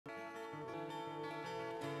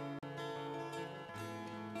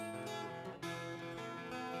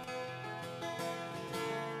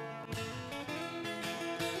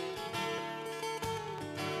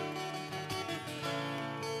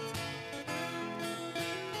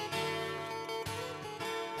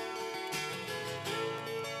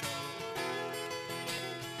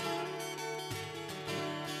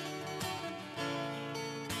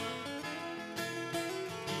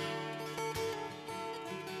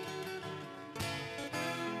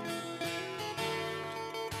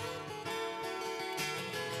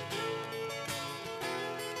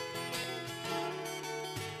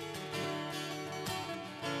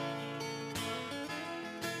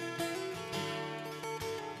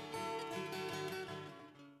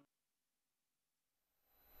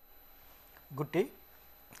Good day.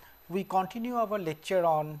 We continue our lecture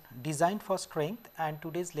on design for strength, and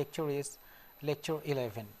today's lecture is lecture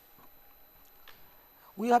 11.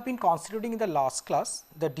 We have been considering in the last class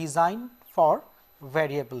the design for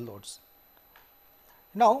variable loads.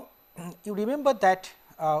 Now, you remember that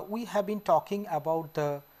we have been talking about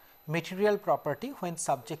the material property when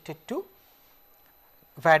subjected to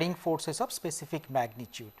varying forces of specific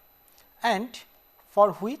magnitude, and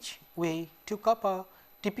for which we took up a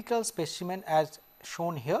typical specimen as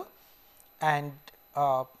shown here, and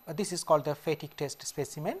this is called the fatigue test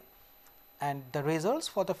specimen, and the results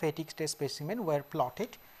for the fatigue test specimen were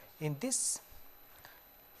plotted in this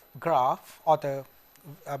graph or the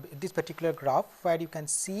this particular graph, where you can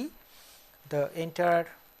see the entire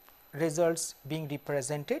results being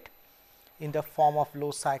represented in the form of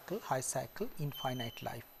low cycle, high cycle, infinite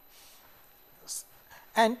life.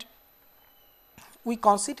 And we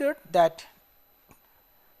considered that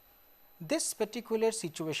this particular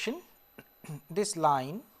situation, this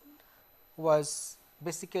line was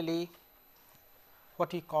basically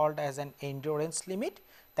what we called as an endurance limit.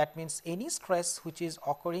 That means, any stress which is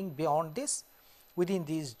occurring beyond this, within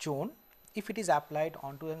this zone, if it is applied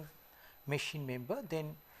onto a machine member,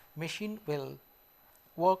 then machine will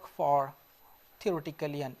work for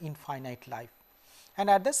theoretically an infinite life. And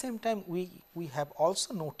at the same time, we have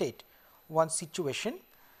also noted one situation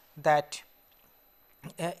that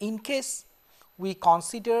in case we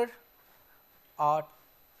consider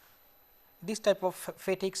this type of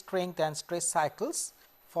fatigue strength and stress cycles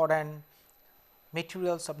for an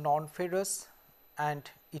materials of non-ferrous and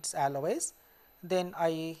its alloys, then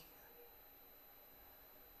I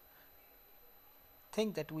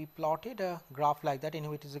think that we plotted a graph like that.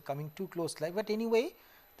 Anyway, it is coming too close like, but anyway,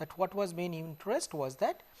 that what was main interest was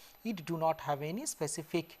that it do not have any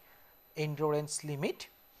specific endurance limit,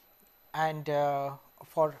 and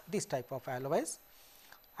for this type of alloys,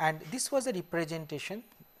 and this was a representation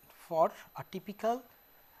for a typical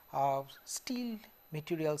steel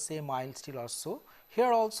material, say mild steel or so.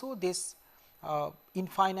 Here also this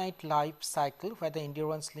infinite life cycle, where the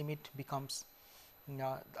endurance limit becomes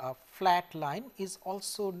a flat line, is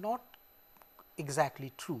also not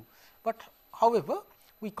exactly true, but however,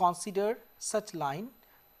 we consider such line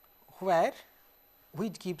where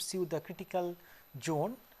which gives you the critical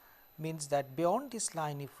zone, means that beyond this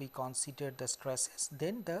line, if we consider the stresses,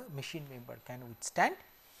 then the machine member can withstand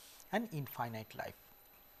an infinite life.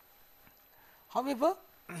 However,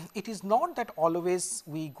 it is not that always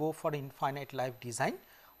we go for infinite life design.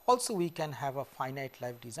 Also, we can have a finite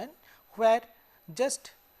life design, where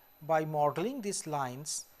just by modeling these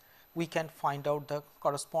lines, we can find out the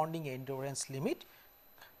corresponding endurance limit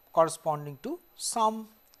corresponding to some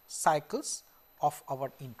cycles of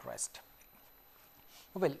our interest.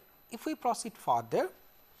 Well, if we proceed further,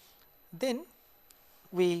 then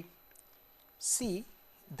we see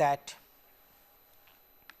that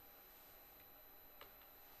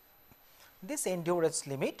this endurance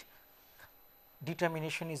limit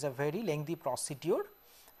determination is a very lengthy procedure,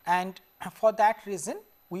 and for that reason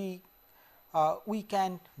we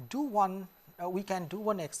can do one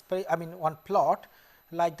one plot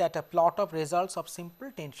like that. A plot of results of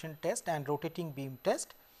simple tension test and rotating beam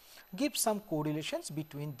test gives some correlations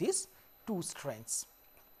between these two strengths.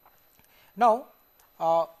 Now,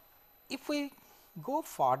 if we go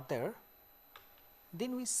further,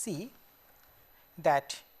 then we see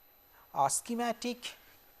that a schematic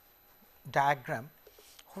diagram,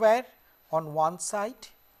 where on one side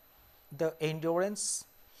the endurance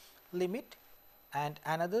limit and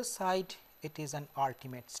another side it is an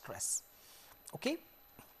ultimate stress. Okay.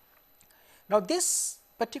 Now, this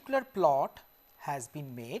particular plot has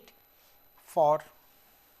been made for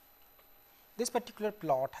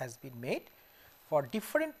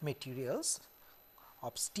different materials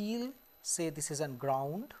of steel. Say this is an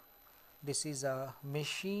ground, this is a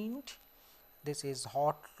machined, this is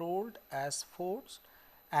hot rolled as forged,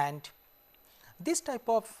 and this type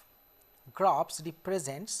of graphs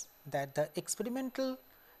represents that the experimental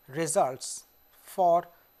results for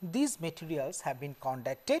these materials have been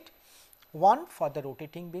conducted, one for the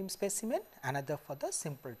rotating beam specimen, another for the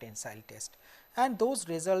simple tensile test, and those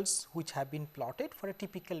results which have been plotted for a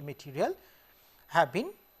typical material have been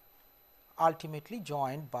ultimately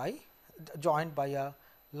joined by a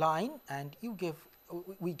line, and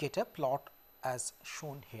we get a plot as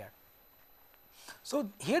shown here. So,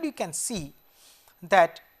 here you can see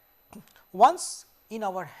that once in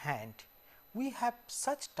our hand we have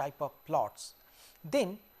such type of plots,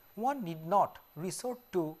 then one need not resort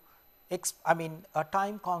to a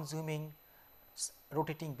time consuming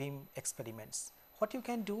rotating beam experiments. What you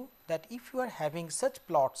can do, that if you are having such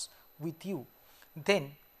plots with you,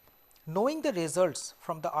 then knowing the results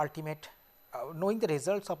from the ultimate knowing the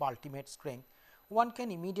results of ultimate strength, one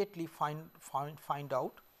can immediately find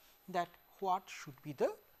out that what should be the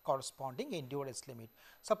corresponding endurance limit.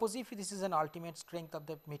 Suppose if this is an ultimate strength of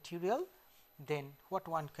the material, then what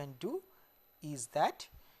one can do is that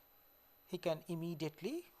he can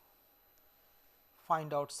immediately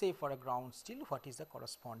find out, say for a ground steel, what is the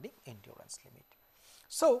corresponding endurance limit.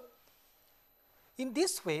 So, in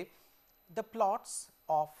this way the plots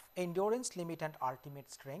of endurance limit and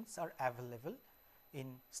ultimate strengths are available in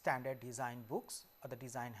standard design books or the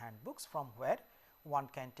design handbooks, from where one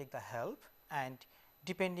can take the help, and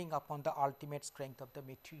depending upon the ultimate strength of the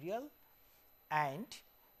material and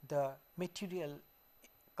the material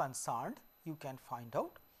concerned, you can find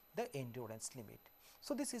out the endurance limit.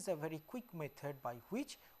 So, this is a very quick method by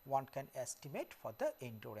which one can estimate for the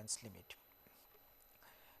endurance limit.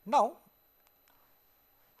 Now,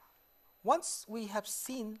 once we have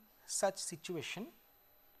seen such situation,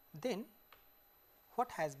 then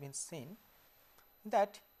what has been seen,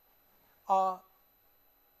 that a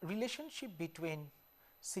relationship between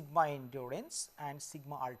sigma endurance and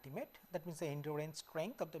sigma ultimate, that means the endurance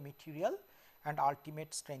strength of the material and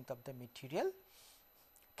ultimate strength of the material,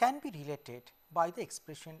 can be related by the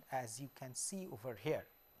expression as you can see over here.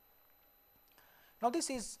 Now,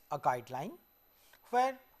 this is a guideline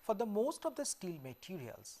where for the most of the steel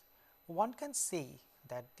materials, one can say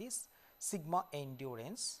that this sigma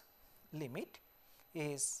endurance limit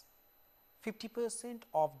is 50%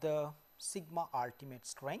 of the sigma ultimate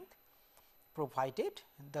strength, provided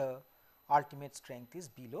the ultimate strength is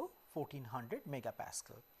below 1400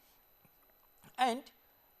 megapascal, and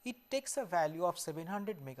it takes a value of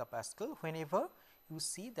 700 megapascal whenever you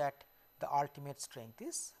see that the ultimate strength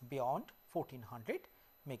is beyond 1400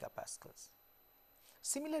 megapascals.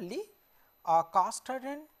 Similarly, a cast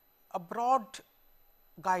iron, a broad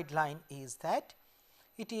guideline is that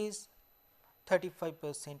it is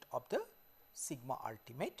 35% of the sigma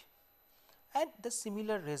ultimate, and the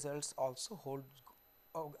similar results also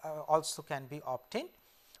also can be obtained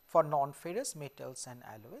for non-ferrous metals and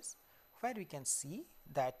alloys, where we can see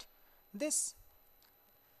that this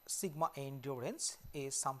sigma endurance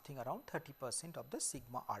is something around 30% of the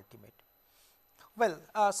sigma ultimate. Well,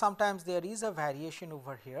 sometimes there is a variation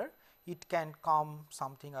over here, it can come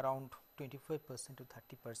something around 25% to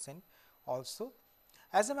 30% also.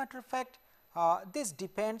 As a matter of fact, this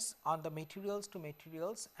depends on the materials to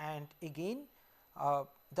materials, and again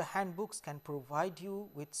the handbooks can provide you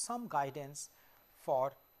with some guidance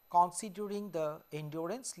for considering the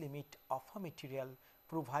endurance limit of a material,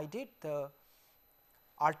 provided the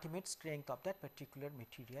ultimate strength of that particular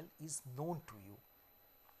material is known to you.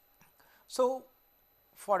 So,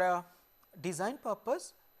 for a design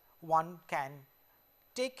purpose, one can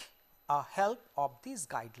take a help of this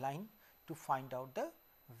guideline to find out the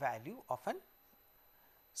value of an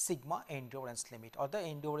sigma endurance limit or the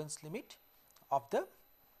endurance limit of the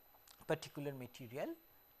particular material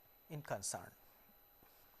in concern.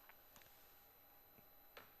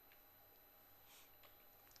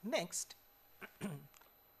 Next,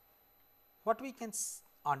 what we can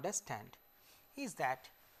understand is that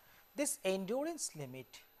this endurance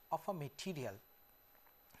limit of a material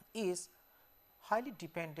is highly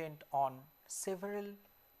dependent on several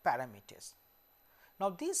parameters. Now,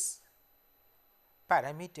 these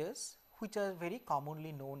parameters, which are very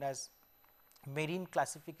commonly known as marine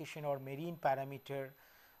classification or marine parameter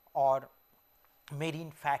or marine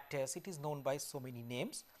factors, it is known by so many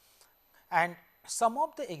names, and some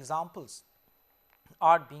of the examples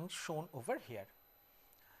are being shown over here.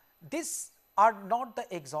 These are not the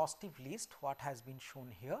exhaustive list what has been shown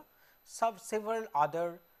here. Several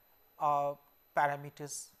other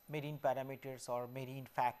parameters, marine parameters or marine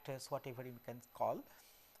factors, whatever you can call,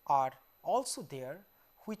 are also there,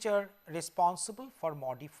 which are responsible for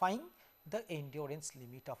modifying the endurance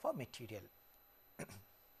limit of a material.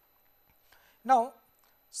 Now,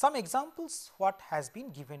 some examples what has been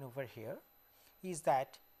given over here is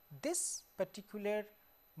that this particular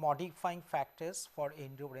modifying factors for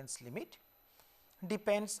endurance limit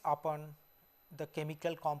depends upon the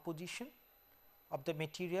chemical composition of the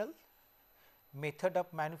material, method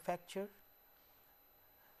of manufacture,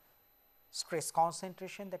 stress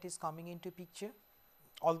concentration that is coming into picture,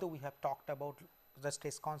 although we have talked about the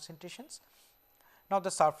stress concentrations. Now, the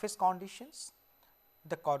surface conditions,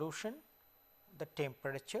 the corrosion, the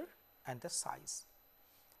temperature and the size.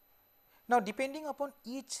 Now, depending upon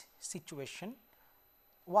each situation,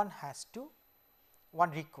 one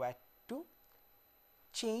required to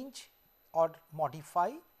change or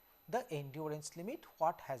modify the endurance limit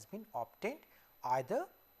what has been obtained either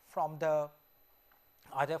from the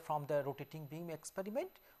either from the rotating beam experiment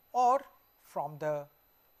or from the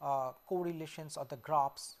correlations or the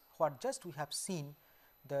graphs what just we have seen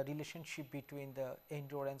the relationship between the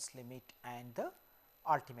endurance limit and the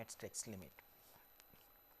ultimate stress limit.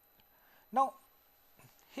 Now,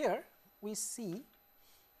 here we see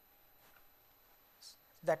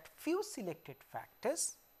that few selected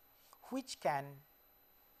factors which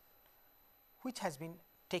has been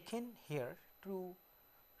taken here to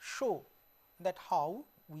show that how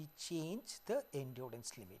we change the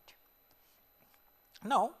endurance limit.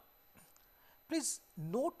 Now, please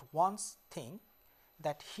note one thing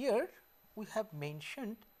that here we have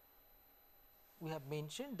mentioned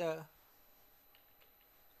the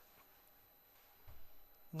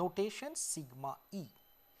notation sigma E.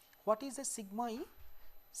 What is a sigma E?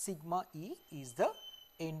 Sigma E is the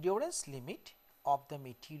endurance limit of the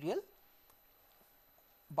material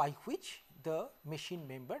by which the machine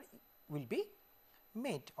member will be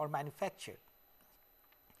made or manufactured.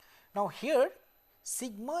 Now, here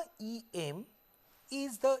sigma E m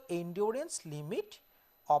is the endurance limit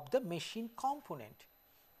of the machine component.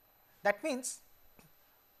 That means,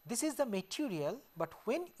 this is the material, but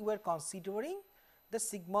when you are considering the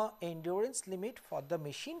sigma endurance limit for the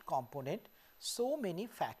machine component, so many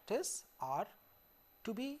factors are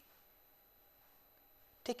to be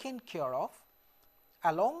taken care of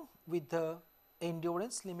along with the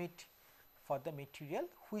endurance limit for the material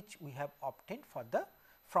which we have obtained for the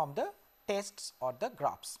from the tests or the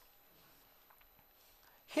graphs.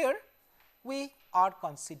 Here we are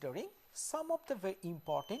considering some of the very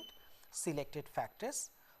important selected factors.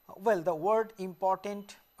 Well, the word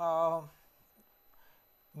important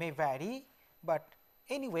may vary, but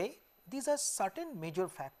anyway these are certain major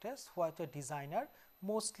factors what a designer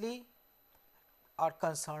mostly are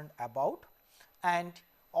concerned about, and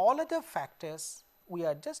all other factors we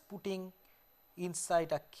are just putting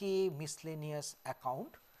inside a K miscellaneous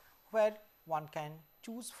account, where one can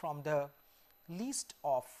choose from the list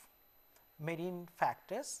of marine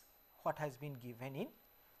factors what has been given in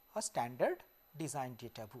a standard design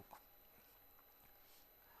data book.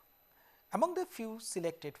 Among the few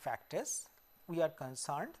selected factors, we are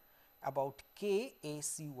concerned about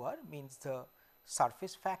KACUR, means the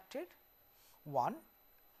surface factor. One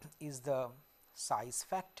is the size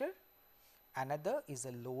factor, another is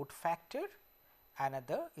a load factor,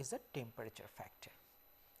 another is a temperature factor.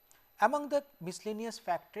 Among the miscellaneous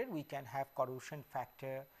factor, we can have corrosion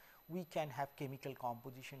factor, we can have chemical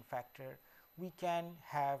composition factor, we can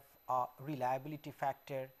have a reliability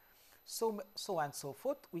factor, so and so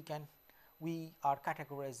forth. We are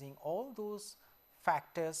categorizing all those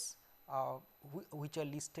factors which are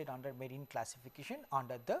listed under marine classification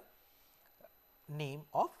under the name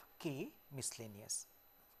of K miscellaneous.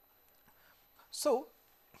 So,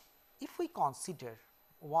 if we consider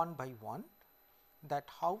one by one that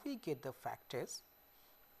how we get the factors,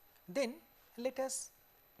 then let us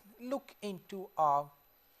look into a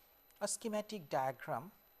schematic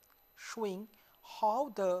diagram showing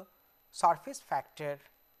how the surface factor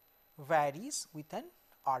varies with an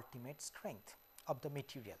ultimate strength of the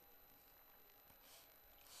material.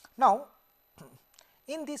 Now,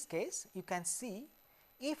 in this case you can see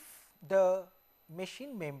if the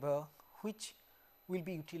machine member which will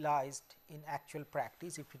be utilized in actual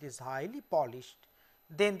practice, if it is highly polished,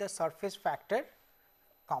 then the surface factor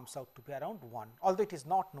comes out to be around 1, although it is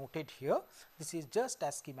not noted here. This is just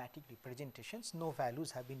as schematic representations, no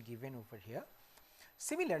values have been given over here.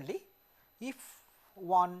 Similarly, if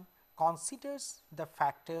one considers the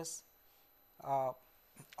factors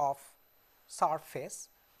of surface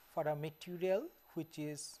for a material which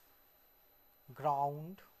is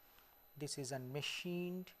ground, this is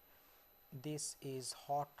unmachined, this is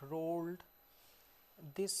hot rolled,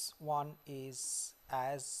 this one is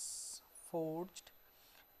as forged,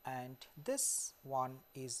 and this one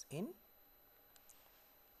is in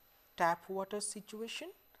tap water situation,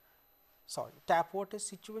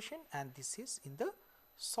 and this is in the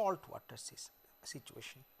salt water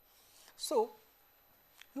situation. So,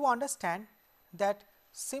 you understand that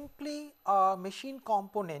simply a machine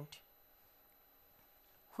component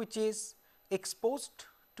which is exposed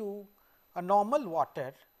to a normal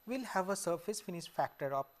water will have a surface finish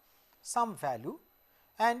factor of some value,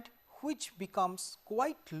 and which becomes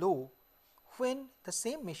quite low when the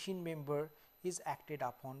same machine member is acted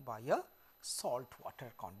upon by a salt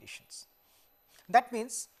water conditions. That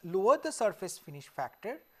means, lower the surface finish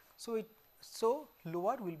factor, so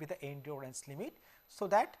lower will be the endurance limit, so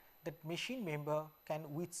that the machine member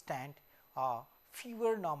can withstand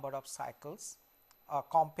fewer number of cycles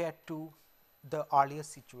compared to the earlier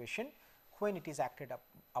situation when it is acted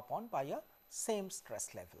upon by a same stress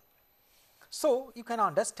level. So, you can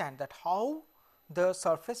understand that how the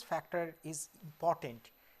surface factor is important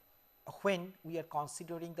when we are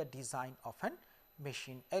considering the design of an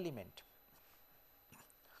machine element.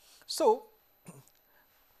 So,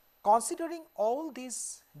 considering all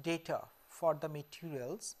these data for the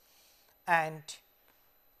materials, and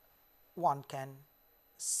one can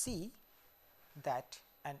see that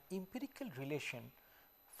an empirical relation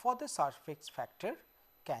for the surface factor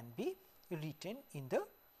can be written in the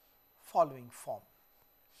following form.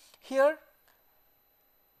 Here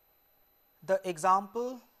the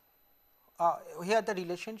example, here the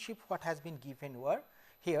relationship what has been given were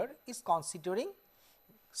here is considering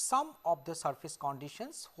some of the surface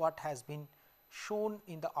conditions what has been shown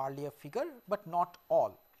in the earlier figure, but not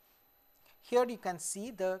all. Here you can see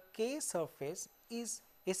the K surface is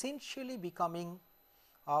essentially becoming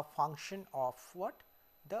a function of what?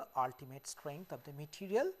 The ultimate strength of the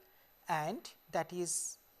material, and that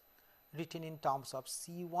is written in terms of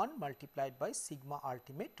C1 multiplied by sigma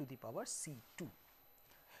ultimate to the power C2.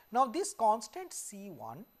 Now, this constant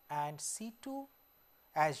C1 and C2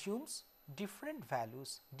 assumes different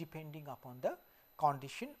values depending upon the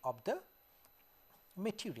condition of the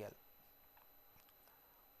material.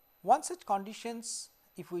 One such conditions,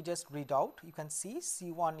 if we just read out, you can see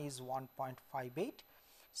C1 is 1.58,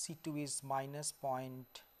 C2 is minus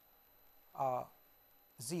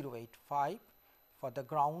 0.085 for the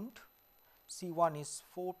ground, C1 is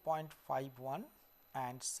 4.51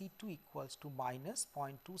 and C2 equals to minus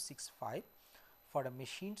 0.265 for a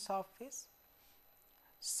machined surface,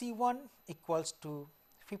 C1 equals to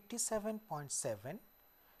 57.7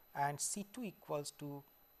 and C2 equals to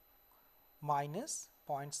minus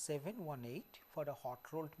 0.718 for a hot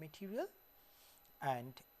rolled material,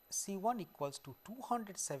 and C1 equals to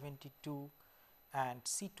 272 and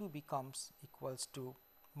C2 becomes equals to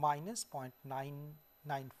minus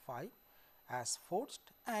 0.995 as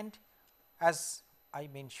forced, and as I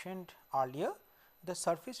mentioned earlier, the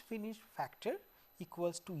surface finish factor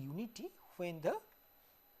equals to unity when the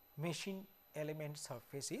machine element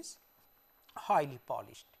surface is highly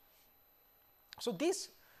polished. So, this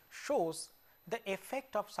shows the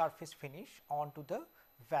effect of surface finish onto the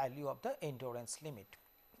value of the endurance limit,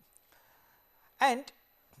 and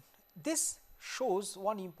this shows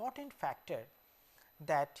one important factor,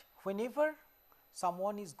 that whenever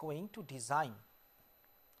someone is going to design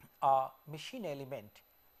a machine element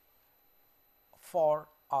for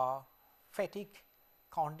a fatigue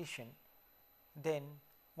condition, then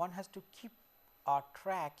one has to keep a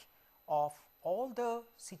track of all the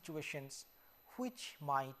situations which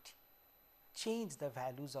might change the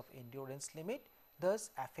values of endurance limit,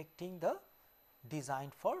 thus affecting the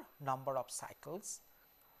design for number of cycles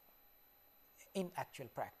in actual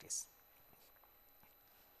practice.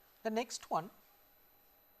 The next one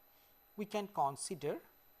we can consider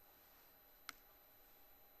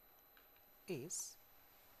is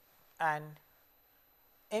an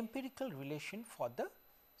empirical relation for the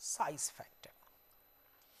size factor.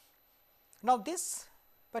 Now, this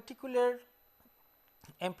particular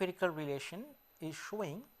empirical relation is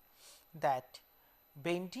showing that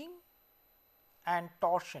bending and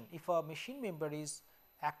torsion, if a machine member is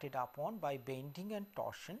acted upon by bending and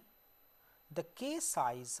torsion, the K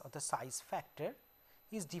size or the size factor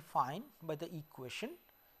is defined by the equation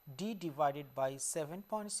d divided by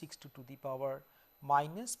 7.62 to the power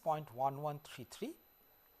minus 0.1133,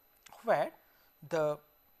 where the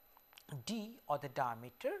d or the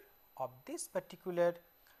diameter of this particular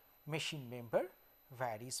machine member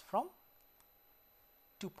varies from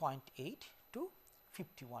 2.8 to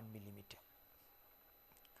 51 millimeter.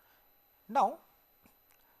 Now,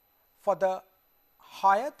 for the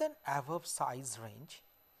higher than above size range,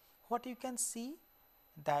 what you can see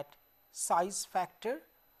that size factor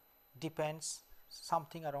depends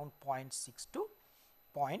something around 0.6 to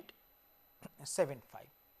 0.75.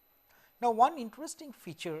 Now, one interesting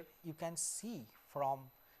feature you can see from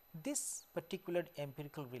this particular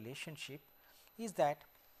empirical relationship is that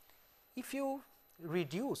if you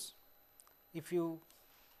reduce, if you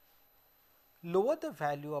lower the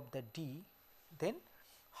value of the d, then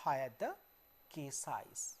higher the K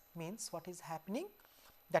size, means what is happening?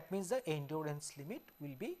 That means the endurance limit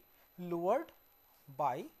will be lowered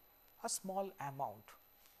by a small amount,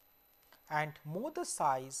 and more the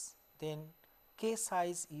size, then K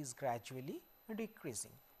size is gradually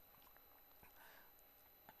decreasing.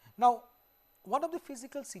 Now, one of the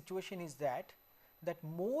physical situation is that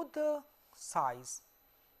more the size,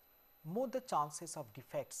 more the chances of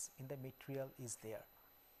defects in the material is there.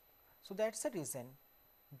 So, that is the reason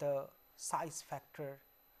the size factor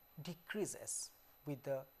decreases with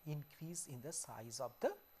the increase in the size of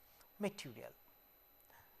the material,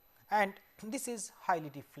 and this is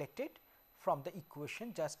highly reflected from the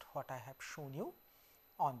equation just what I have shown you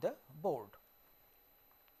on the board.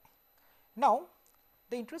 Now,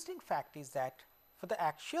 the interesting fact is that for the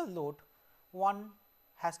axial load, one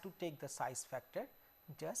has to take the size factor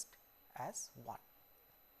just as 1.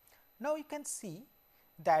 Now, you can see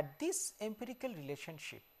that this empirical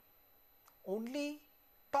relationship only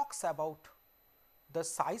talks about the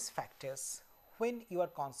size factors when you are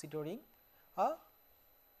considering a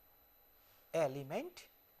element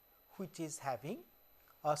which is having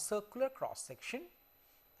a circular cross section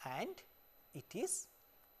and it is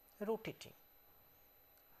rotating.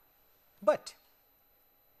 But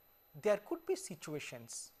there could be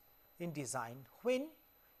situations in design when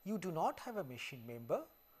you do not have a machine member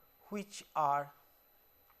which are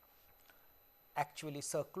actually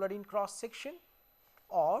circular in cross section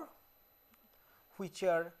or which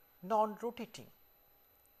are non-rotating.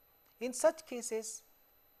 In such cases,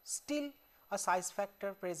 still a size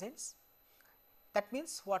factor presents. That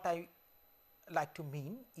means, what I like to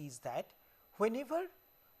mean is that whenever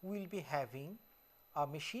we will be having a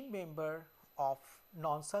machine member of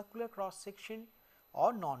non-circular cross section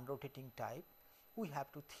or non-rotating type, we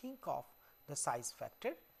have to think of the size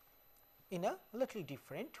factor in a little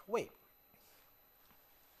different way.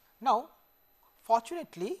 Now,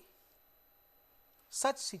 fortunately,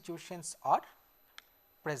 such situations are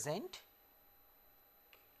present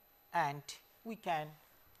and we can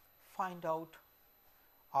find out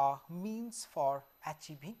means for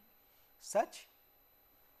achieving such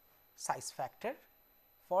size factor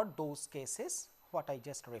for those cases what I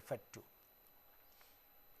just referred to.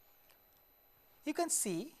 You can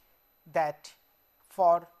see that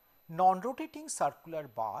for non-rotating circular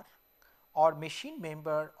bar or machine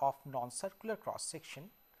member of non-circular cross section,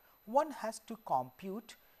 one has to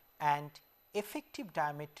compute an effective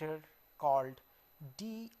diameter called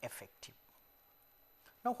d effective.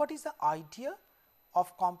 Now, what is the idea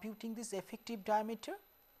of computing this effective diameter?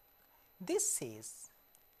 This says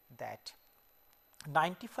that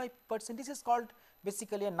 95%, this is called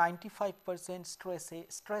basically a 95%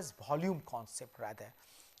 stress volume concept rather.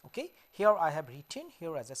 Okay. Here I have written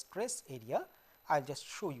here as a stress area, I will just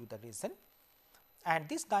show you the reason, and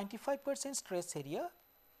this 95% stress area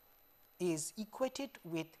is equated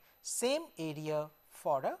with same area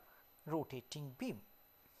for a rotating beam.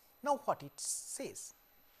 Now, what it says?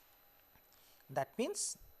 That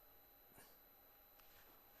means,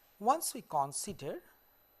 once we consider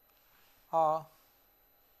a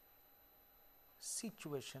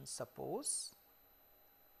situation, suppose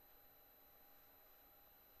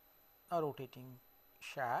a rotating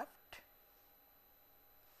shaft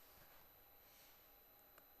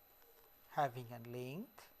having a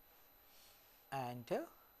length and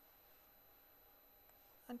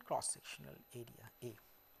cross sectional area A.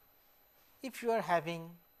 If you are having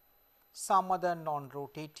some other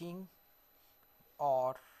non-rotating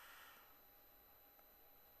or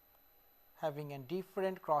having a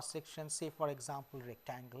different cross section, say for example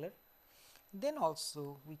rectangular, then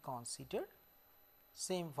also we consider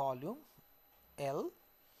same volume L,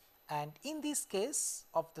 and in this case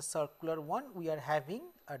of the circular one we are having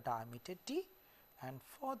a diameter d, and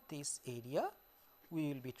for this area we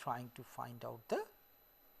will be trying to find out the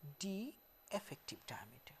d effective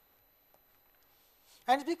diameter.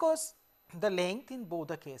 And because the length in both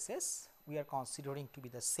the cases we are considering to be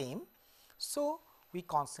the same, so we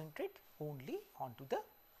concentrate only onto the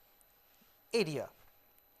area.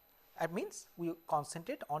 That means, we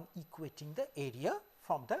concentrate on equating the area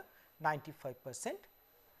from the 95%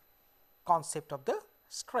 concept of the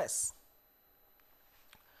stress.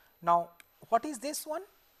 Now, what is this one?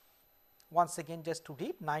 Once again, just to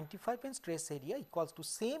read, 95% stress area equals to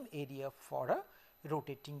same area for a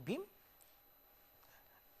rotating beam.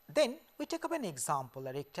 Then we take up an example,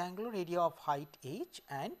 a rectangular area of height h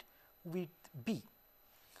and width b.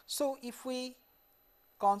 So, if we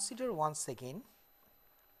consider once again,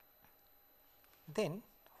 then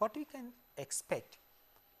what we can expect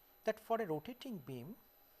that for a rotating beam,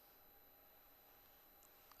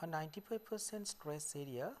 a 95% stress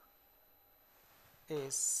area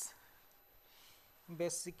is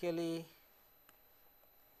basically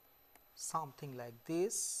something like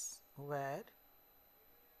this, where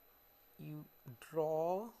you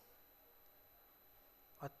draw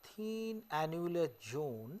a thin annular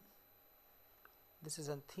zone. This is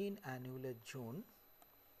a thin annular zone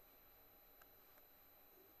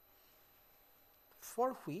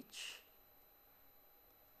for which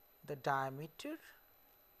the diameter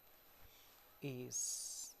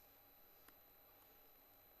is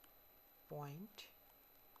 0.95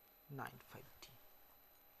 D.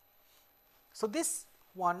 So, this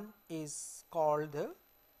one is called the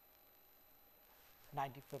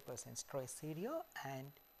 95% stress area,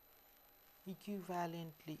 and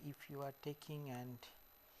equivalently if you are taking and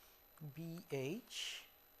BH,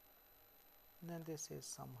 then this is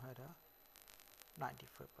somewhere a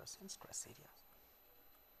 95% stress area.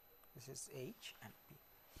 This is H and P.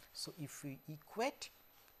 So, if we equate,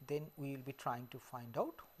 then we will be trying to find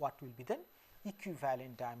out what will be the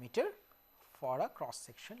equivalent diameter for a cross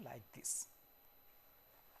section like this.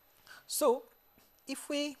 So, if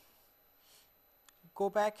we go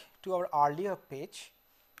back to our earlier page,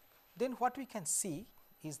 then what we can see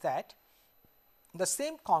is that the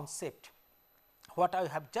same concept what I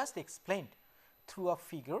have just explained through a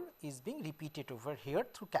figure is being repeated over here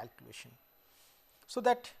through calculation. So,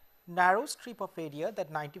 that narrow strip of area,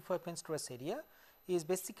 that 95% stress area is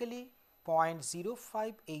basically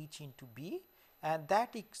 0.05 H into B, and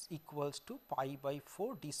that is equals to pi by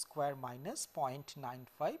 4 D square minus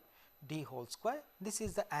 0.95 D whole square. This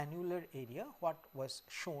is the annular area what was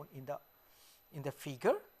shown in the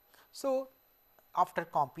figure. So, after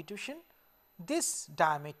computation, this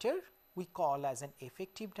diameter we call as an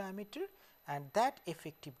effective diameter, and that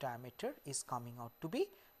effective diameter is coming out to be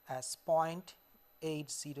as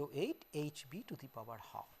 0.808 H B to the power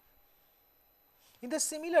half. In the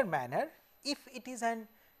similar manner, if it is an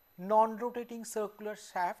non-rotating circular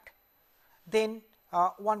shaft, then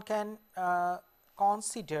one can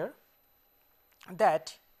consider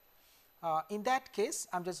that in that case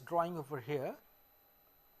I am just drawing over here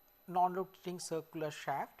non-rotating circular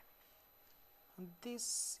shaft.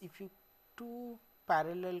 This, if you two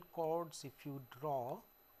parallel chords if you draw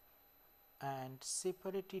and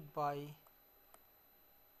separated by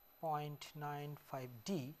 0.95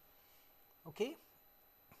 D, okay,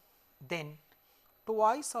 then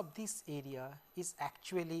twice of this area is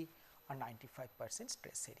actually a 95%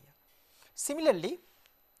 stress area. Similarly,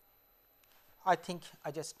 I think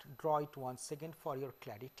I just draw it once again for your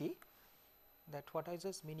clarity, that what I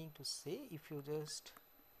just meaning to say, if you just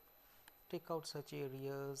take out such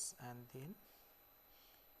areas and then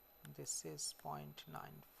this is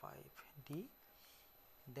 0.95 D,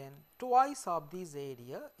 then twice of this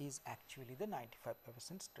area is actually the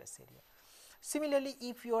 95% stress area. Similarly,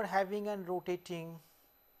 if you are having a rotating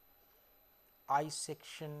I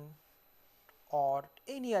section or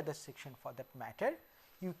any other section for that matter,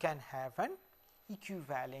 you can have an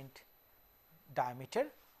equivalent diameter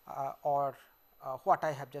or what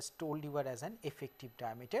I have just told you as an effective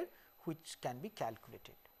diameter, which can be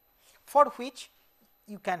calculated, for which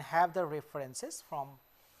you can have the references from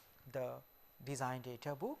the design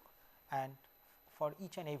data book, and for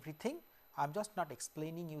each and everything I am just not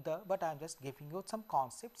explaining you but I am just giving you some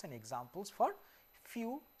concepts and examples for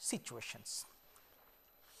few situations.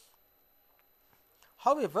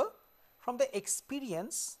 However, from the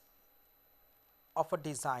experience of a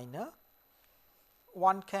designer,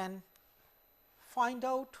 one can find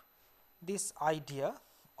out this idea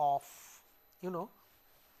of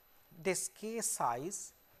this K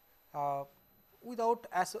size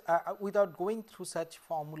without going through such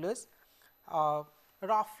formulas.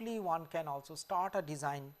 Roughly one can also start a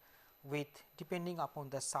design with, depending upon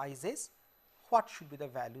the sizes, what should be the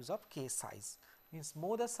values of K size, means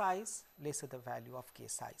more the size lesser the value of K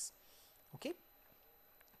size. Okay.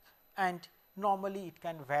 And normally it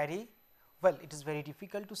can vary, well, it is very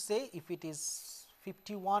difficult to say. If it is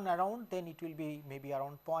 51 around, then it will be maybe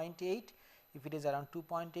around 0.8. If it is around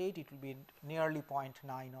 2.8, it will be nearly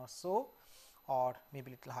 0.9 or so, or maybe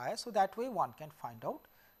little higher. So, that way one can find out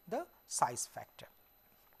the size factor.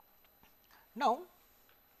 Now,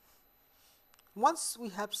 once we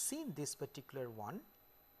have seen this particular one,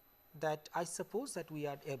 that I suppose that we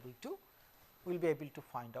will be able to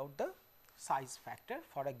find out the size factor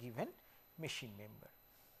for a given machine member.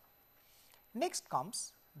 Next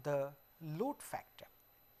comes the load factor.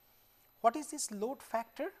 What is this load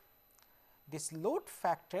factor? This load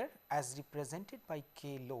factor, as represented by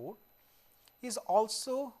K load, is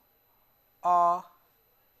also obtained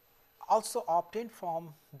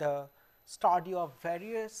from the study of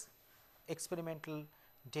various experimental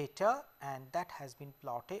data, and that has been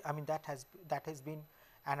plotted, that has been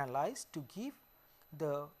analyzed to give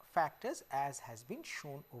the factors as has been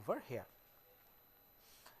shown over here.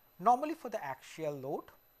 Normally, for the axial load,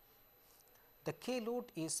 the K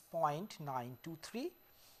load is 0.923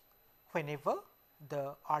 whenever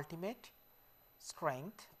the ultimate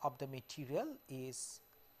strength of the material is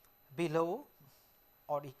below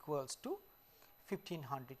or equals to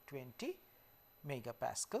 1520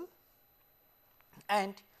 megapascal,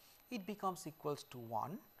 and it becomes equals to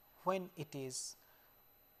 1 when it is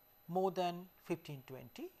more than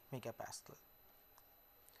 1520 megapascal.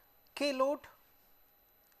 K load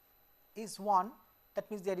is 1, that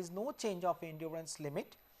means there is no change of endurance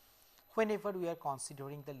limit whenever we are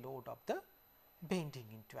considering the load of the bending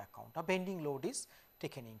into account. A bending load is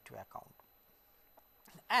taken into account,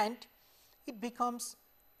 and it becomes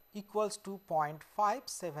equals to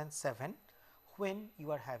 0.577 when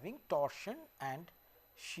you are having torsion and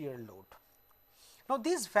shear load. Now,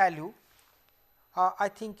 this value I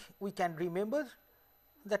think we can remember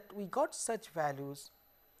that we got such values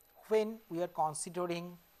when we are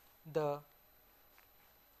considering the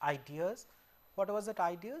ideas. What was that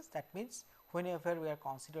ideas? That means, whenever we are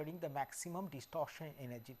considering the maximum distortion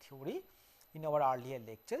energy theory in our earlier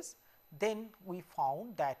lectures, then we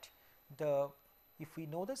found that if we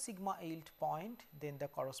know the sigma yield point, then the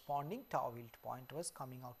corresponding tau yield point was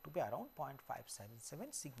coming out to be around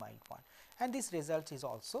 0.577 sigma yield point, and this result is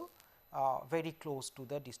also very close to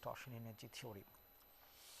the distortion energy theory.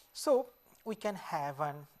 So, we can have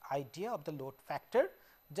an idea of the load factor,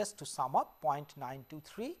 just to sum up,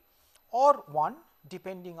 0.923 or 1,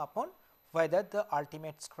 depending upon whether the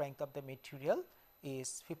ultimate strength of the material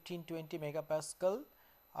is 1520 megapascal,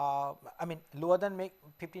 I mean lower than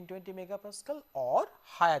 1520 megapascal or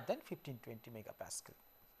higher than 1520 megapascal.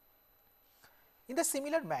 In the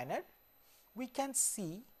similar manner, we can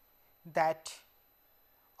see that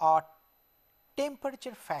our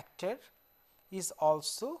temperature factor is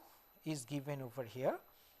also given over here,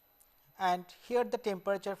 and here the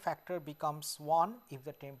temperature factor becomes 1 if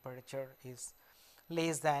the temperature is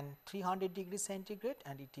less than 300 degrees centigrade,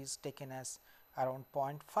 and it is taken as around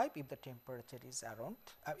 0.5 if the temperature is around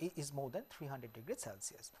is more than 300 degrees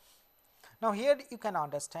Celsius. Now, here you can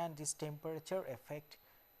understand this temperature effect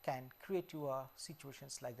can create you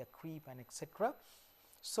situations like the creep and etc.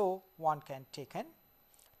 So, one can take an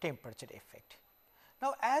temperature effect.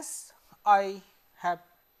 Now, as I have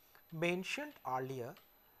mentioned earlier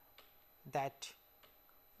that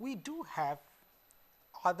we do have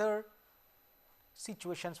other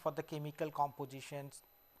situations for the chemical compositions,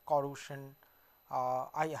 corrosion,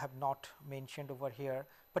 I have not mentioned over here,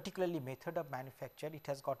 particularly method of manufacture. It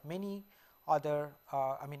has got many other,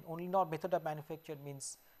 I mean only not method of manufacture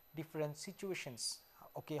means different situations,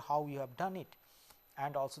 okay, how you have done it,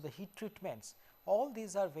 and also the heat treatments. All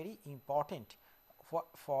these are very important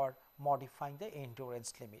for modifying the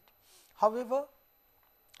endurance limit. However,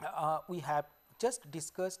 we have just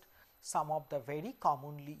discussed some of the very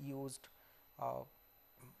commonly used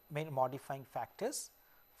modifying factors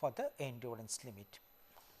for the endurance limit.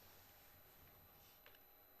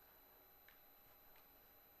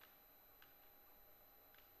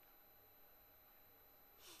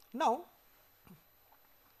 Now,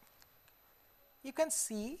 you can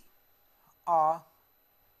see a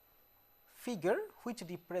figure which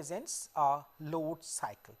represents a load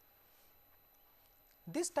cycle.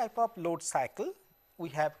 This type of load cycle we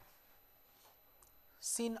have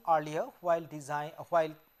seen earlier while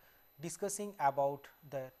discussing about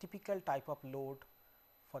the typical type of load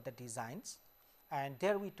for the designs, and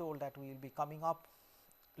there we told that we will be coming up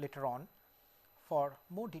later on for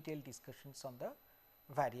more detailed discussions on the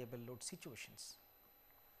variable load situations.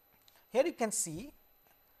 Here you can see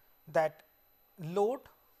that load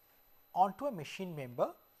onto a machine member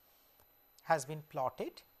has been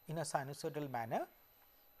plotted in a sinusoidal manner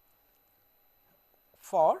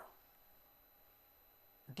for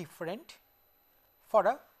different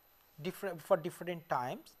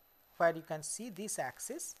times, where you can see this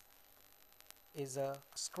axis is a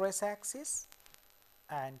stress axis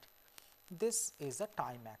and this is a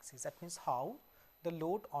time axis. That means how the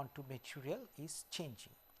load onto material is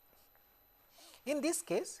changing. In this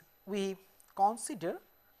case, we consider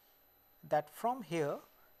that from here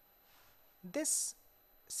this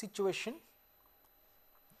situation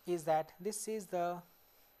is that this is the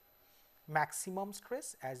maximum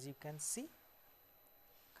stress, as you can see.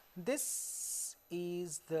 This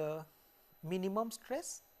is the minimum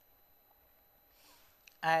stress,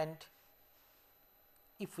 and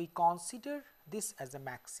if we consider this as a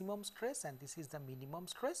maximum stress and this is the minimum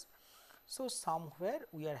stress, so somewhere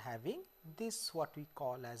we are having this what we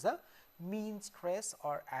call as a mean stress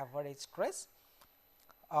or average stress,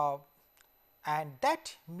 and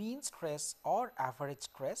that mean stress or average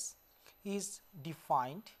stress is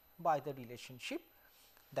defined by the relationship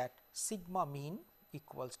that sigma mean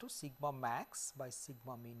equals to sigma max by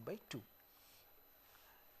sigma mean by 2.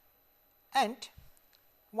 And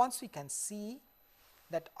once we can see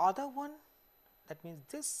that other one, that means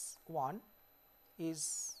this one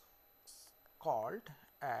is called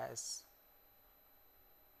as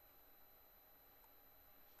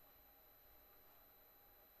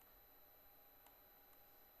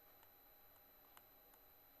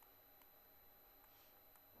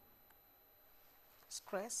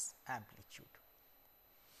stress amplitude.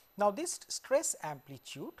 Now, this stress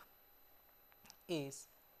amplitude is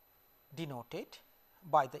denoted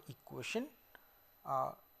by the equation.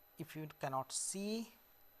 If you cannot see,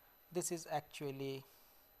 this is actually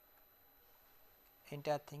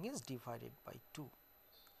entire thing is divided by 2.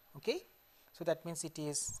 Okay. So, that means it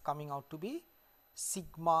is coming out to be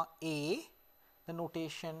sigma A, the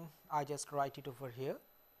notation I just write it over here,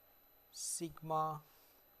 sigma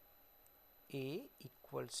A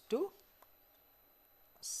equals to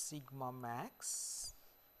sigma max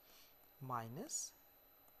minus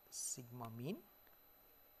sigma mean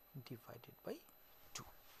divided by 2.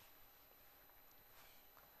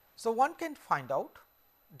 So, one can find out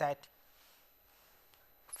that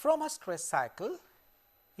from a stress cycle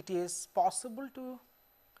it is possible to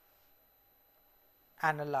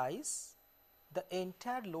analyze the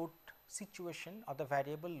entire load situation or the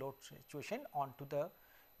variable load situation onto the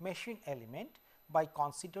machine element by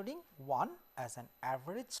considering one as an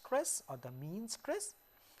average stress or the mean stress,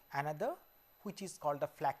 another which is called the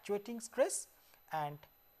fluctuating stress, and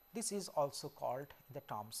this is also called in the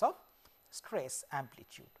terms of stress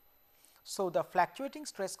amplitude. So, the fluctuating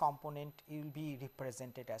stress component will be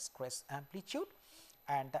represented as stress amplitude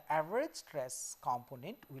and the average stress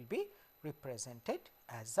component will be represented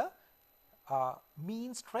as a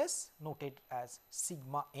mean stress noted as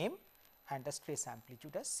sigma m and the stress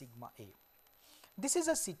amplitude as sigma a. This is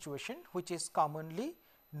a situation which is commonly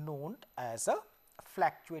known as a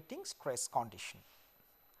fluctuating stress condition.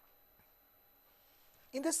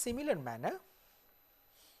 In the similar manner,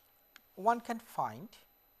 one can find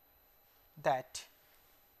that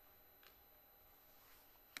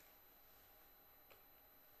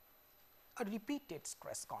a repeated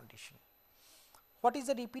stress condition. What is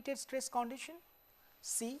a repeated stress condition?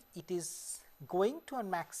 See, it is going to a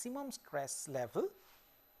maximum stress level.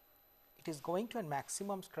 It is going to a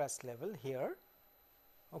maximum stress level here,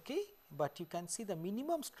 okay, but you can see the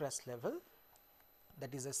minimum stress level,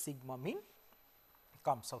 that is a sigma mean,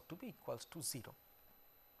 comes out to be equals to 0.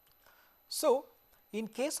 So, in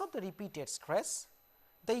case of the repeated stress,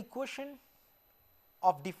 the equation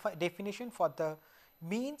of definition for the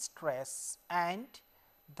mean stress and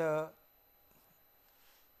the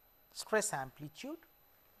stress amplitude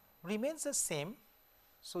remains the same.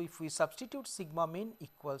 So, if we substitute sigma mean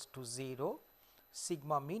equals to 0,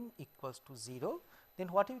 sigma mean equals to 0, then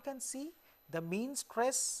what you can see, the mean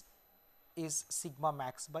stress is sigma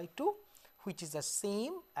max by 2, which is the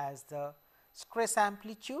same as the stress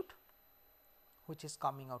amplitude, which is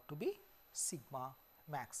coming out to be sigma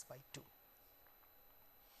max by 2.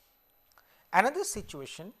 Another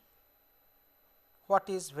situation what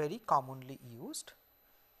is very commonly used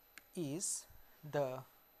is the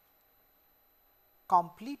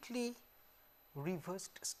completely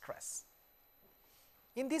reversed stress.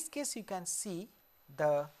 In this case, you can see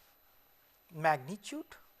the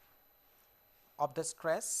magnitude of the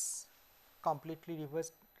stress completely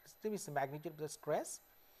reversed, this is the magnitude of the stress.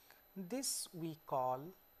 This we call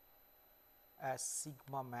as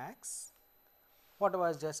sigma max. What I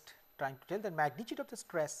was just trying to tell, the magnitude of the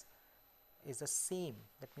stress is the same,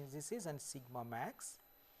 that means this is an sigma max,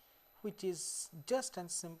 which is just and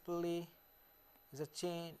simply is a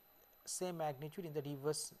same magnitude in the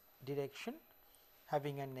reverse direction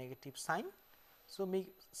having a negative sign. So,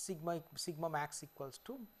 sigma max equals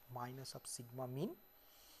to minus of sigma mean.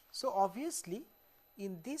 So, obviously,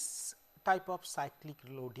 in this type of cyclic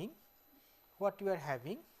loading, what you are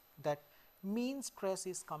having, that mean stress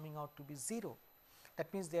is coming out to be 0.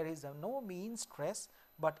 That means, there is no mean stress,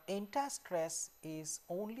 but entire stress is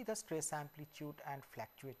only the stress amplitude and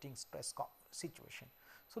fluctuating stress situation.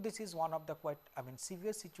 So, this is one of the quite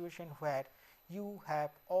severe situation where you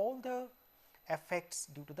have all the effects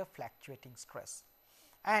due to the fluctuating stress,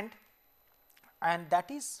 and that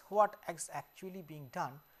is what is actually being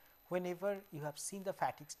done whenever you have seen the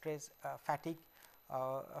fatigue stress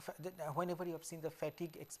whenever you have seen the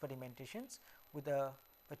fatigue experimentations with a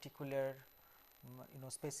particular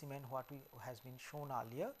specimen what has been shown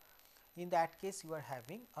earlier. In that case, you are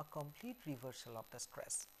having a complete reversal of the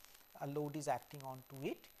stress. A load is acting onto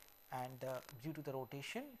it, and due to the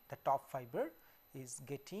rotation, the top fiber is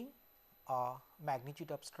getting a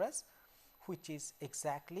magnitude of stress which is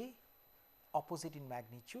exactly opposite in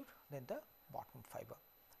magnitude than the bottom fiber,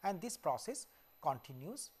 and this process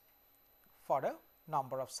continues for a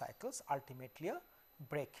number of cycles. Ultimately, a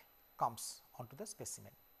break comes onto the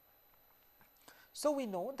specimen. So, we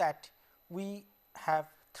know that we have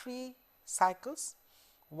 3 cycles.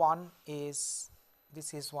 One is,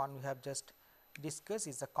 this is one we have just discussed,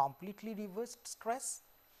 is a completely reversed stress.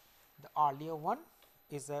 The earlier one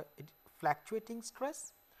is a fluctuating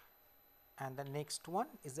stress, and the next one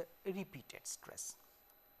is a repeated stress.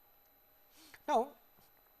 Now,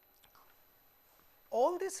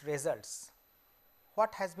 all these results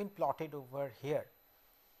what has been plotted over here,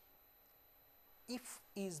 if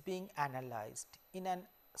is being analyzed in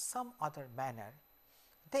some other manner,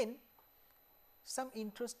 then some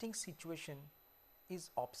interesting situation is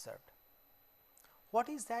observed. What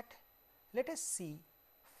is that? Let us see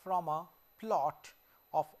from a plot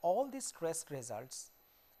of all the stress results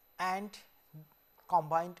and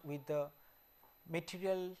combined with the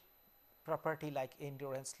material property like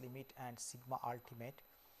endurance limit and sigma ultimate,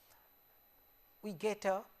 we get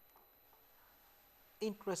a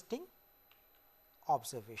interesting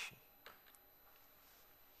observation.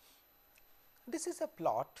 This is a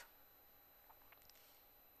plot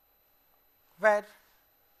where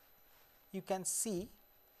you can see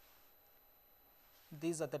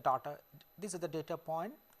these are the data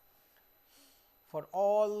point for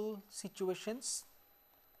all situations,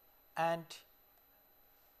 and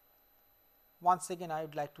once again I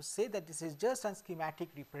would like to say that this is just a schematic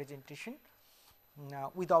representation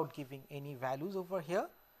without giving any values over here,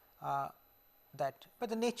 but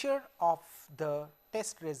the nature of the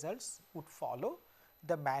test results would follow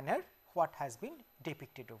the manner what has been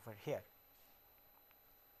depicted over here.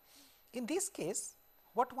 In this case,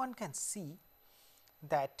 what one can see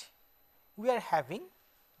that we are having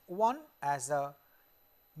one as a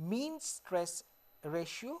mean stress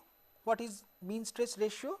ratio. What is mean stress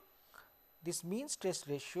ratio? This mean stress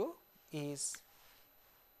ratio is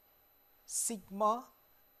sigma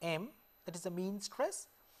m, that is the mean stress,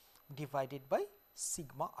 divided by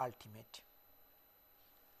sigma ultimate.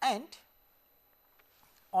 And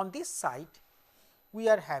on this side we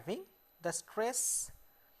are having the stress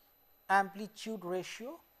amplitude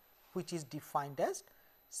ratio, which is defined as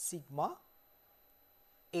sigma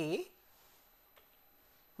A,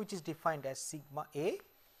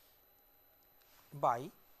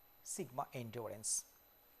 by sigma endurance.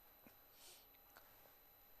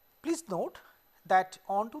 Please note that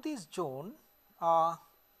onto this zone,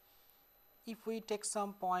 if we take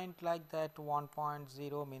some point like that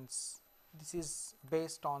 1.0 means this is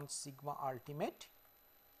based on sigma ultimate,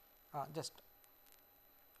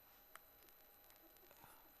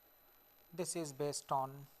 this is based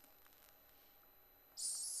on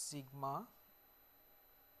sigma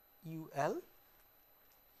UL.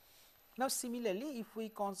 Now, similarly, if we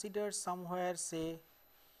consider somewhere say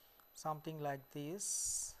something like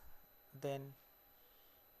this, then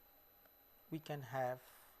we can have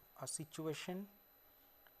a situation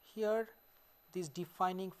here. This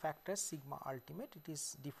defining factor sigma ultimate, it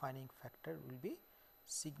is defining factor will be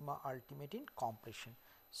sigma ultimate in compression.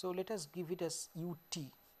 So, let us give it as UT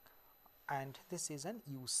and this is an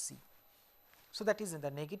UC. So, that is in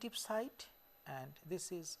the negative side and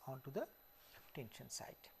this is onto the tension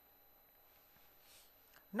side.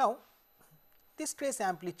 Now, this stress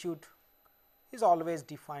amplitude is always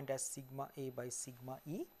defined as sigma A by sigma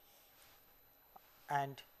E,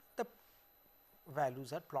 and the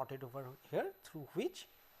values are plotted over here through which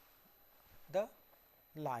the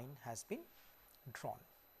line has been drawn.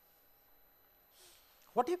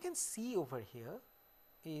 What you can see over here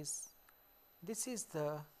is this is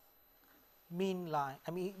the mean line,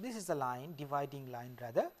 this is the line, dividing line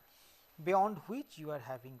rather, beyond which you are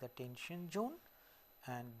having the tension zone,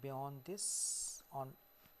 and beyond this on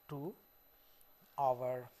to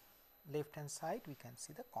our left hand side we can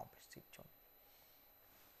see the compressive zone.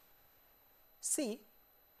 See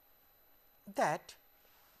that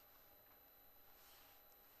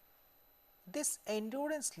this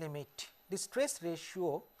endurance limit, the stress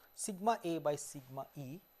ratio sigma A by sigma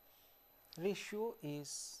E ratio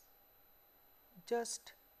is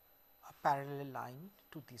just a parallel line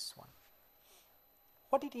to this one.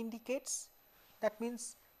 What it indicates? That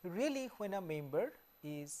means really when a member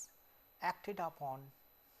is acted upon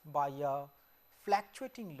by a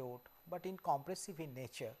fluctuating load, but in compressive in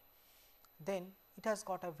nature, then it has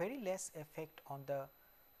got a very less effect on the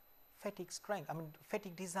fatigue strength,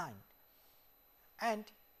 fatigue design, and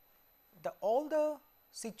all the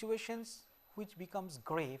situations which becomes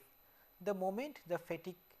grave the moment the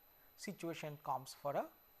fatigue situation comes for a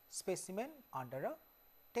specimen under a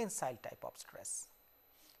tensile type of stress.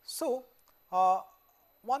 So,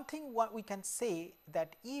 one thing what we can say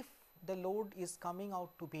that if the load is coming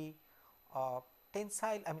out to be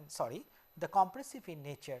tensile, the compressive in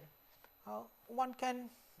nature, one can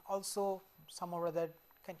also some or other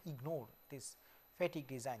can ignore these fatigue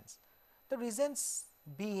designs. The reasons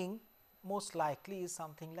being most likely is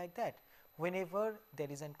something like that. Whenever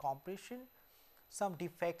there is an compression, some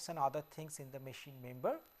defects and other things in the machine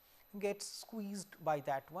member, gets squeezed by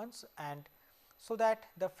that ones, and so that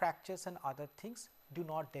the fractures and other things do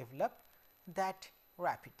not develop that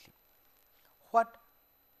rapidly. What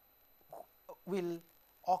will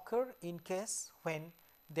occur in case when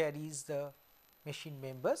there is the machine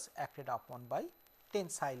members acted upon by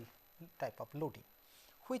tensile type of loading,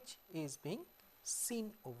 which is being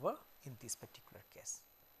seen over in this particular case.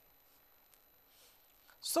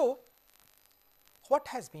 So, what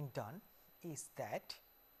has been done is that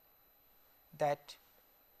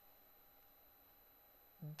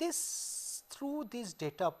this through this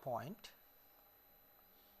data point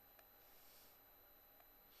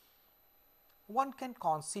one can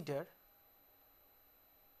consider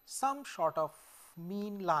some sort of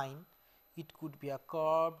mean line. It could be a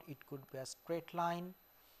curved, it could be a straight line,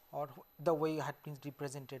 or the way it had been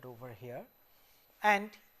represented over here.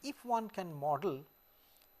 And if one can model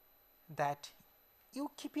that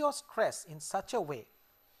you keep your stress in such a way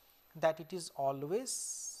that it is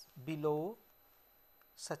always below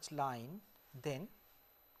such line, then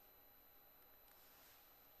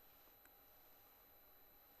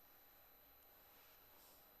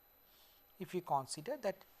if you consider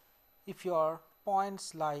that if your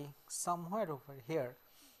points lie somewhere over here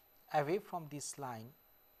away from this line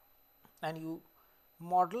and you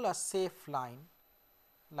model a safe line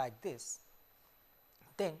like this,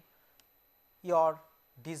 then your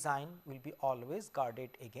design will be always guarded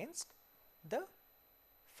against the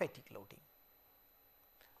fatigue loading.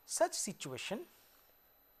 Such situation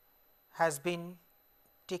has been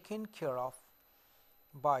taken care of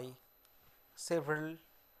by several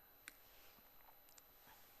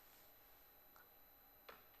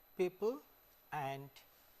people, and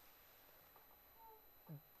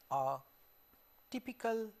a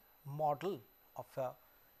typical model of a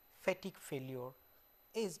fatigue failure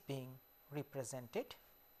is being represented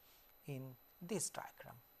in this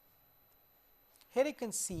diagram. Here you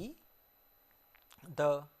can see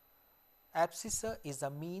the abscissa is a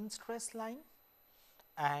mean stress line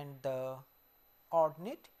and the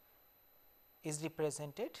ordinate is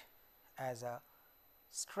represented as a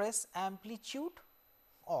stress amplitude,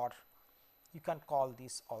 or you can call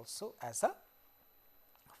this also as a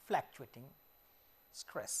fluctuating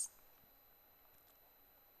stress,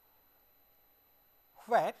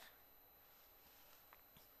 where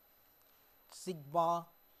sigma,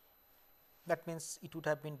 that means it would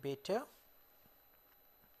have been better.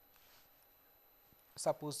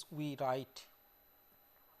 Suppose we write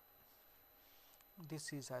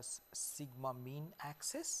this is as sigma mean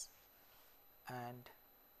axis and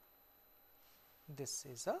this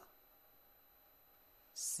is a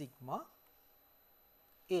sigma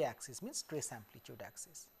A axis, means stress amplitude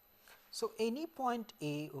axis. So, any point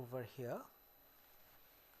A over here,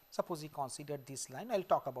 suppose we consider this line, I will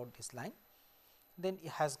talk about this line, then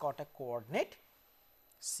it has got a coordinate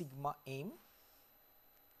sigma m,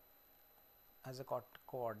 has got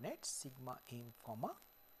coordinate sigma m comma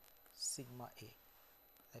sigma A,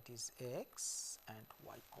 that is x and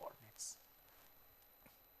y coordinates.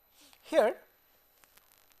 Here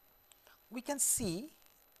we can see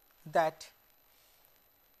that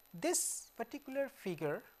this particular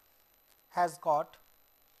figure has got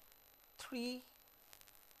three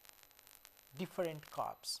different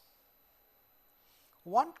curves.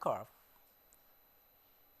 One curve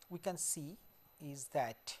we can see is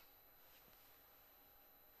that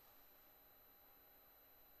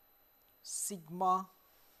sigma,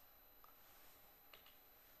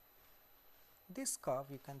 this curve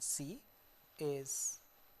you can see is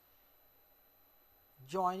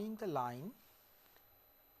joining the line,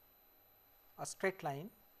 a straight line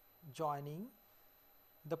joining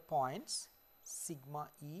the points sigma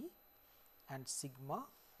e and sigma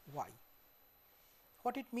y.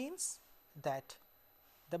 What it means? That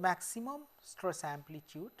the maximum stress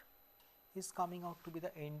amplitude is coming out to be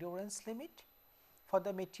the endurance limit for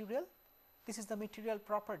the material. This is the material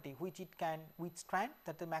property which it can withstand,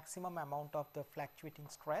 that the maximum amount of the fluctuating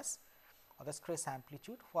stress or the stress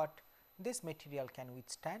amplitude what this material can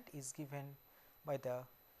withstand is given by the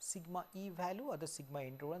sigma e value or the sigma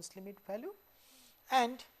endurance limit value.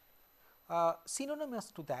 And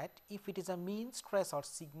synonymous to that, if it is a mean stress or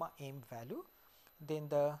sigma m value, then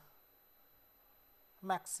the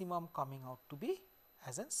maximum coming out to be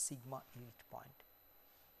as a sigma yield point.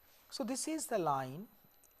 So, this is the line.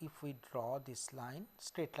 If we draw this line,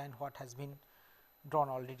 straight line what has been drawn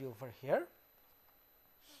already over here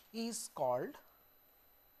is called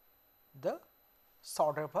the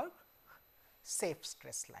Soderberg safe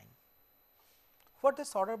stress line. What the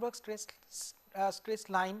Soderberg stress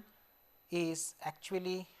line is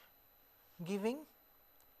actually giving?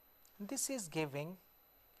 This is giving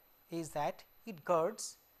is that it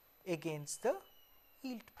guards against the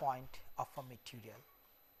yield point of a material.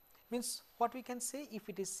 Means what we can say, if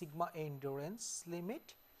it is sigma endurance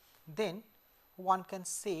limit, then one can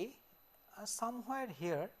say somewhere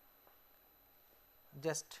here,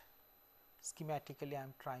 just schematically I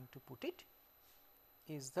am trying to put it,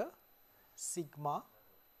 is the sigma,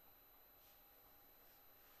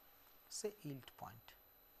 say, yield point.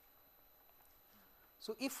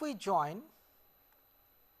 So, if we join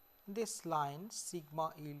this line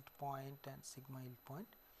sigma yield point and sigma yield point,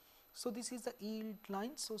 so this is the yield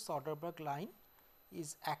line. So, Soderberg line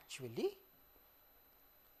is actually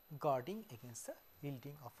guarding against the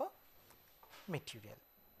yielding of a material.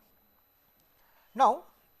 Now,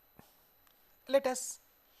 let us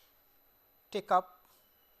take up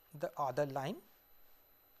the other line,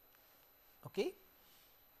 okay,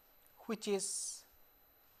 which is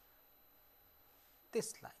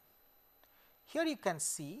this line. Here you can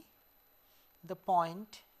see the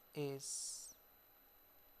point is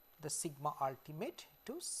the sigma ultimate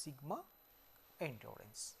to sigma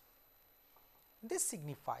endurance. This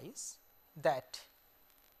signifies that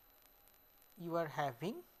you are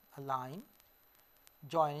having a line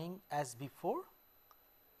joining as before,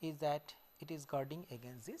 is that it is guarding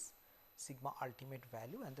against this sigma ultimate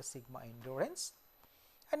value and the sigma endurance,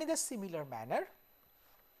 and in a similar manner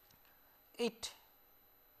it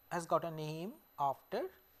has got a name after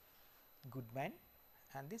Goodman,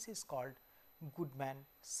 and this is called Goodman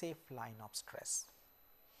safe line of stress.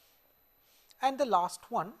 And the last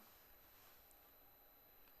one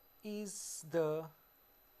is the,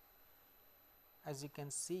 as you can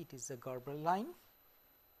see, it is the Gerber line.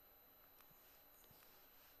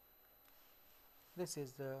 This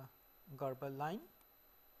is the Gerber line.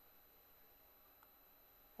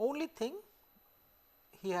 Only thing,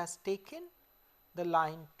 he has taken the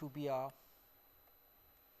line to be a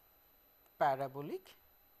parabolic,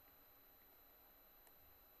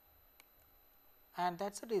 and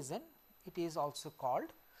that is the reason it is also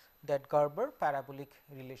called that Gerber parabolic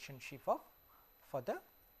relationship of for the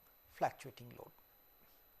fluctuating load.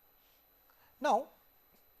 Now,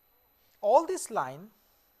 all this line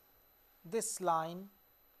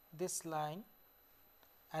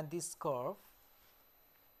and this curve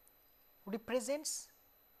represents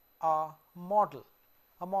a model.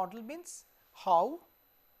 A model means how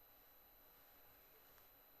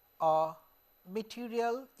a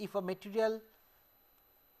material, if a material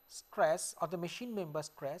stress or the machine member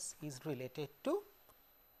stress is related to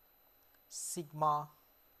sigma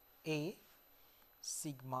A,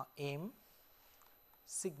 sigma m,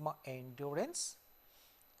 sigma endurance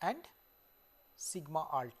and sigma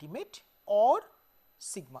ultimate or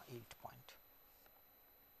sigma yield point.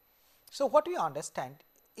 So, what we understand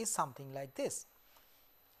is something like this,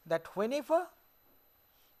 that whenever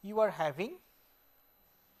you are having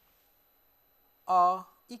a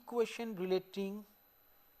equation relating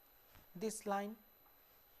this line,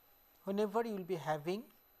 whenever you will be having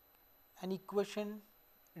an equation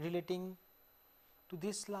relating to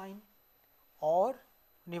this line, or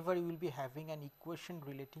whenever you will be having an equation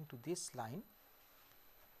relating to this line,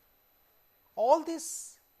 all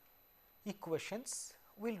these equations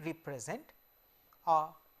will represent a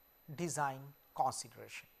design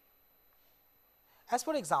consideration. As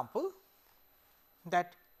for example,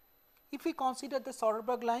 that if we consider the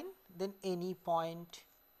Soderberg line, then any point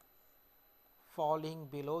falling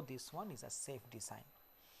below this one is a safe design.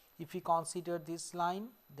 If we consider this line,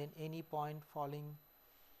 then any point falling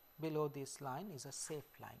below this line is a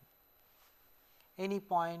safe line. Any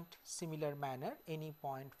point similar manner, any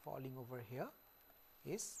point falling over here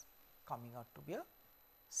is coming out to be a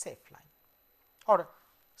safe line or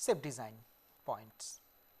safe design points.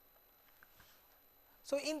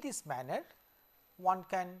 So, in this manner one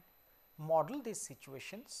can model these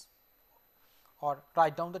situations or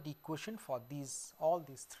write down the equation for these all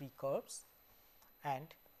these three curves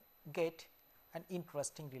and get an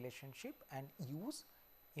interesting relationship and use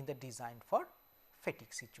in the design for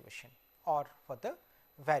fatigue situation or for the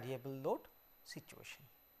variable load situation.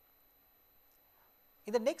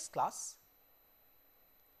 In the next class,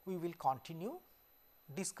 we will continue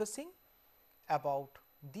discussing about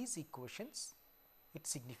these equations, its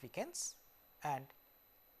significance and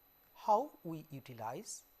how we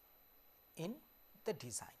utilize in the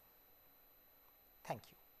design. Thank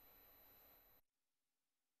you.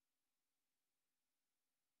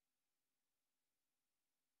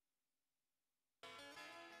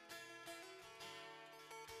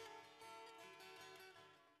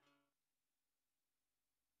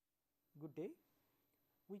 Good day.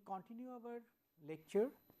 We continue our lecture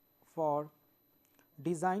for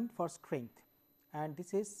design for strength, and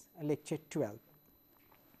this is lecture 12.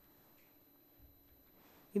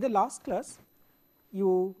 In the last class,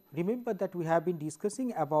 you remember that we have been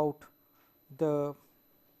discussing about the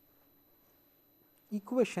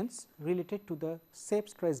equations related to the shape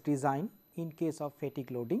stress design in case of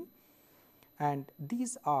fatigue loading, and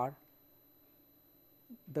these are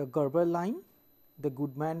the Gerber line, the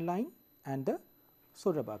Goodman line and the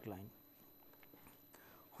Soderberg line,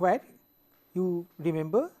 where you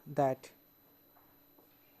remember that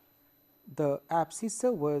the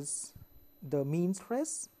abscissa was the mean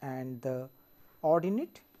stress and the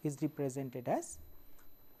ordinate is represented as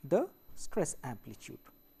the stress amplitude.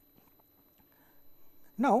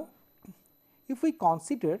 Now, if we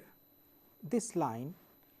consider this line,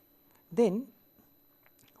 then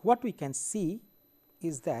what we can see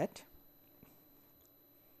is that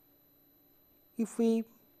if we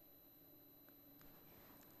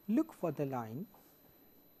look for the line,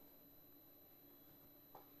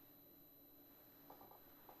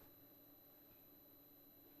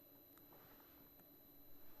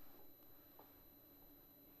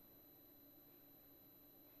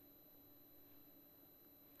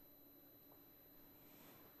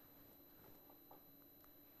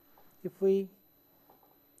 if we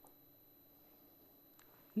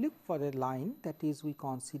look for a line, that is, we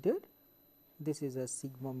considered this is a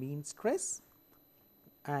sigma mean stress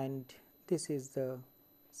and this is the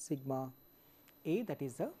sigma A, that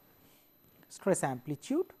is the stress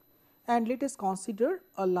amplitude, and let us consider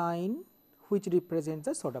a line which represents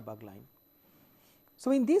the Soderberg line.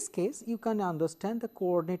 So, in this case you can understand the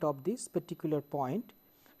coordinate of this particular point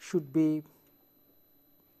should be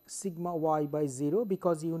sigma y by 0,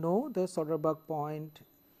 because you know the Soderberg point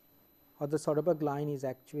or the Soderberg line is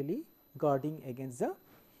actually guarding against the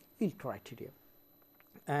yield criteria,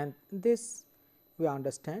 and this we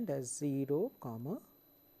understand as 0 comma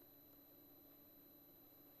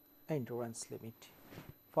endurance limit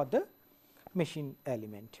for the machine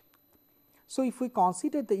element. So, if we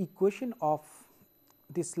consider the equation of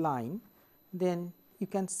this line, then you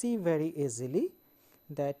can see very easily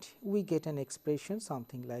that we get an expression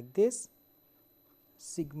something like this: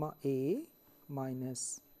 sigma A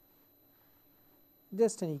minus,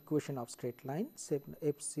 just an equation of straight line,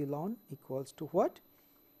 epsilon equals to what?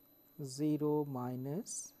 0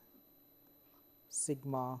 minus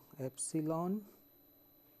sigma epsilon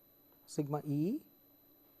sigma E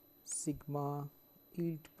sigma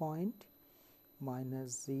yield point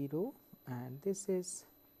minus 0, and this is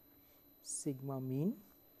sigma mean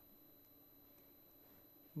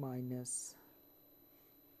minus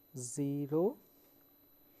 0,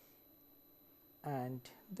 and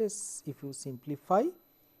this, if you simplify,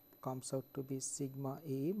 comes out to be sigma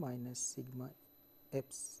A minus sigma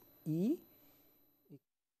epsilon E.